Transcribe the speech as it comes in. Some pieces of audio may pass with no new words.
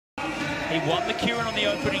He won the Kieran on the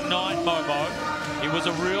opening night, Momo. It was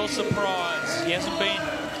a real surprise. He hasn't been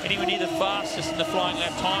anywhere near the fastest in the flying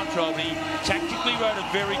lap time trial, but he tactically rode a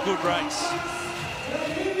very good race.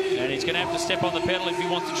 And he's going to have to step on the pedal if he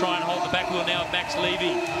wants to try and hold the back wheel now of Max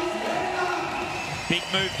Levy. Big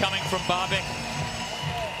move coming from Barbeck.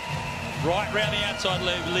 Right round the outside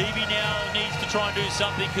leg. Levy now needs to try and do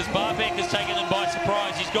something because Barbeck has taken them by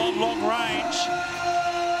surprise. He's gone long range,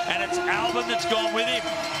 and it's Alben that's gone with him.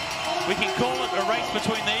 We can call it a race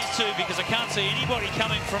between these two because I can't see anybody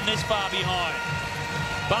coming from this far behind.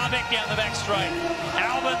 Barbeck down the back straight.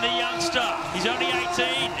 Alben, the youngster. He's only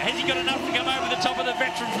 18. Has he got enough to come over the top of the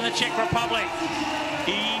veteran from the Czech Republic?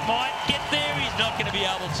 He might get there. He's not going to be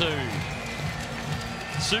able to.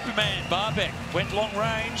 Superman Barbeck went long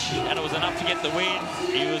range, and it was enough to get the win.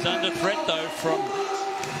 He was under threat, though, from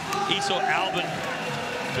Esow Alben,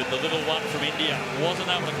 but the little one from India wasn't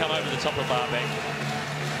able to come over the top of Barbeck.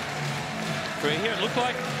 For here, it looked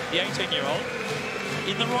like the 18-year-old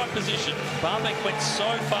in the right position. Barbeck went so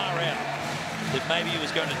far out that maybe he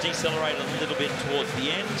was going to decelerate a little bit towards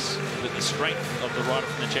the ends, but the strength of the rider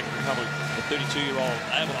from the Czech Republic, the 32-year-old,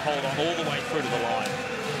 able to hold on all the way through to the line.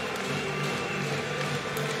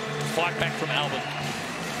 Fight back from Alben.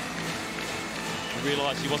 He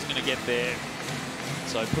realised he wasn't going to get there,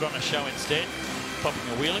 so put on a show instead, popping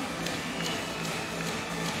a wheelie.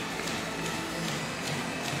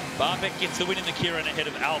 Barbeck gets the win in the Kieran ahead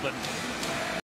of Alben.